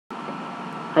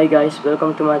Hi guys,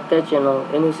 welcome to my tech channel,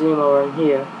 and this is Imran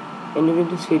here. And in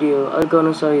this video, I'm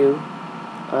gonna show you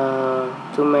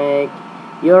to make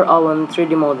your own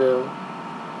 3D model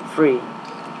free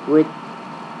with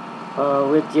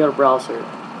your browser.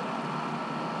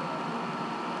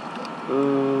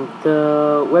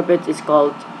 The webpage is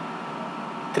called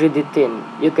 3D Thin.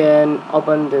 You can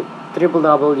open the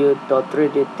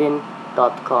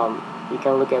www.3dthin.com. You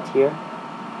can look at here.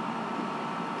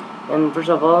 And first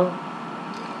of all,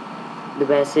 the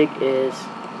basic is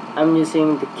I'm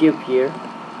using the cube here.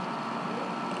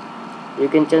 You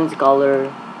can change the color: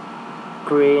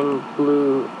 green,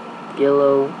 blue,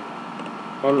 yellow,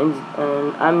 and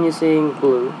I'm using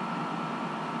blue,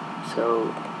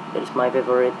 so that is my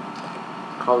favorite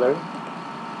color.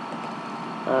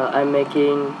 I'm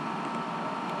making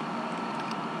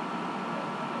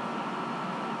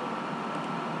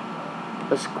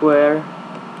a square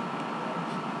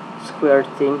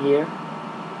thing here.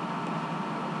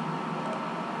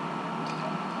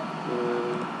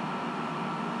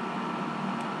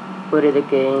 Put it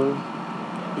again.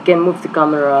 You can move the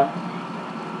camera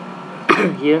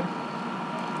here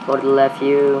for the left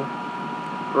view,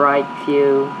 right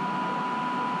view,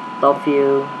 top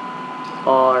view,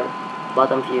 or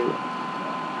bottom view.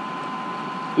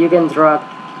 You can drag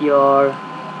your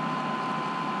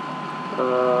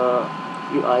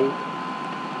UI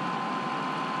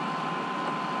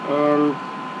and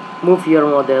move your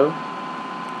model,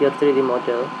 your 3D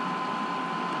model.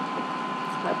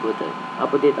 I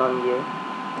put it on here.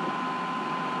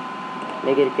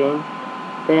 Make it again.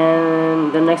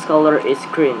 Then the next color is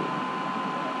green.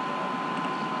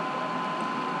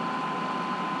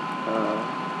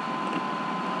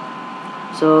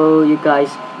 So you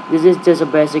guys, this is just a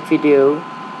basic video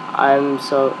I'm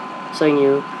showing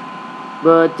you,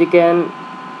 but you can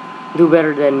do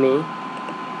better than me.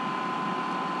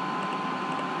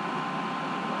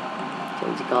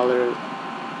 Change the color.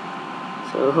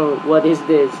 So what is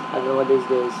this? I don't know what is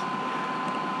this.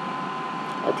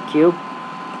 At the cube,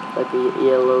 like the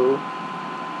yellow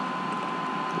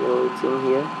thing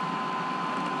here.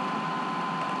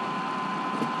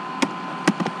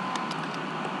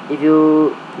 If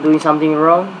you doing something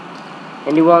wrong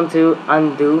and you want to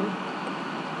undo,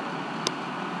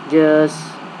 just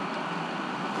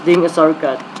doing a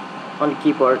shortcut on the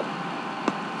keyboard.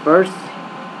 First,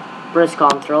 press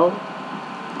Ctrl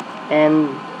and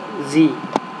Z,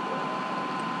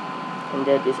 and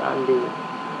that is undo.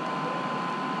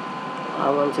 I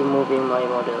want to move in my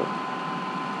model.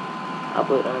 I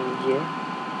put on here.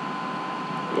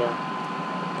 Yeah.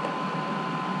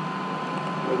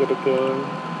 Make it again.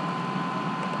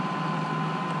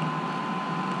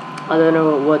 I don't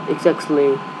know what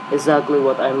exactly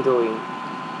what I'm doing,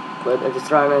 but I'm just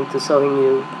trying to showing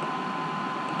you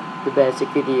the basic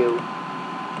video.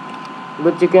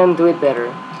 But you can do it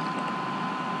better.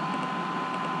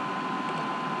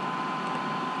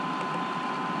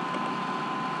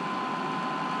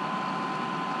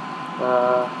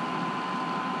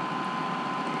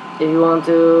 If you want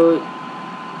to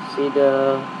see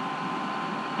the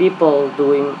people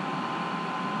doing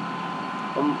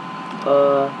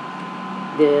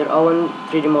their own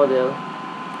 3D model,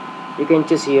 you can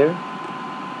choose here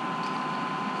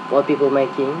what people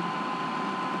making.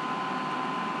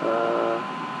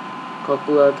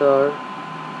 Calculator,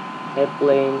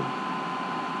 airplane,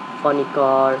 funny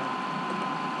car,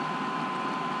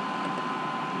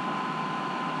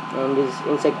 and this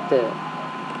insect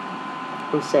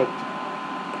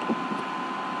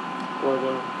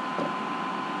clothing.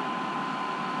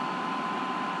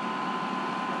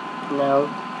 Now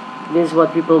this is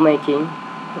what people making.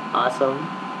 Awesome.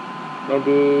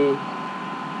 Maybe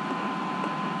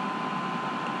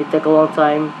it take a long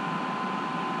time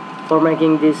for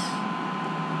making this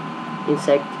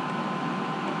insect.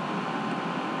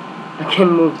 I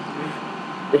can move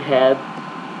the head,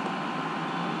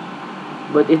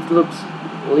 but it looks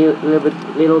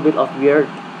little bit of weird.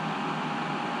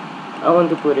 I want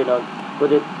to put it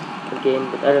again,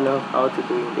 but I don't know how to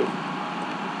do this.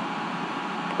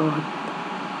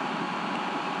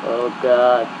 Oh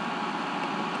God!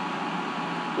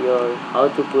 How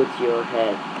to put your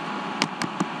head?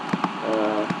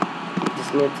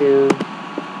 Just need to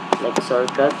make a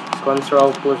shortcut.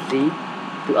 Ctrl plus Z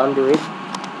to undo it,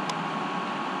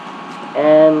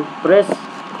 and press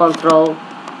Ctrl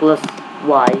plus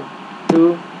Y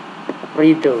to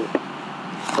redo.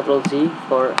 Ctrl Z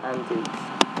for undo.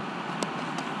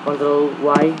 Ctrl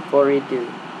Y for redo.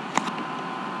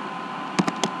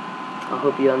 I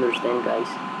hope you understand, guys.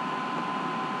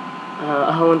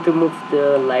 I want to move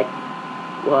the leg.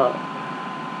 Wow.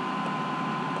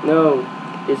 No.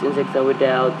 this Insecta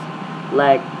without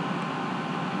lag.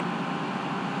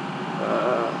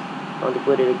 I want to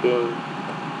put it again.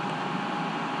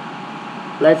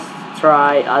 Let's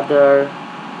try other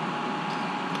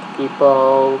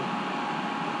people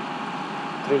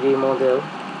 3D model.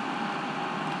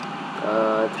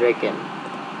 Dragon.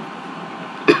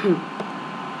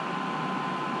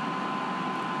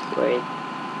 Wait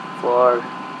for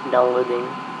downloading.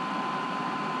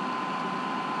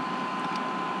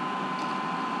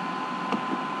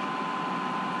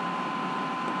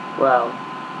 Wow,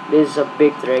 this is a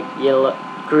big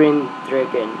green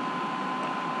dragon.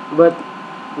 But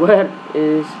where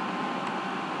is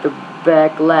the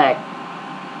back leg?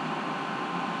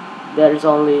 There is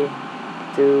only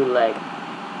 2 legs.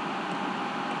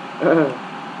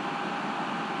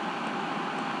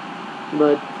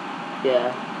 But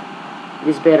yeah,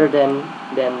 it's better than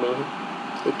me.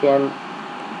 It can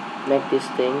make this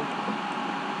thing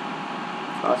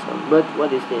awesome. But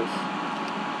what is this?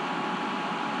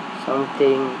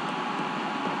 Something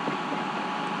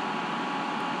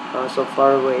so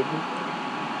far away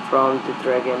from the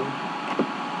dragon.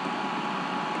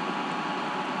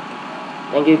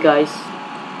 Thank you guys,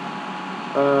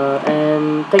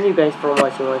 and thank you guys for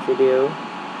watching my video.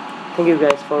 Thank you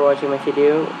guys for watching my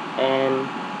video, and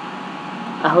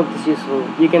I hope it's useful.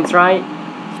 You can try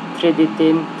 3D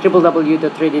Tint,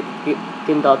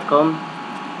 www.3dtint.com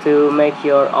to make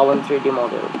your own 3D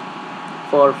model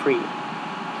for free.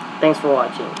 Thanks for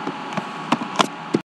watching.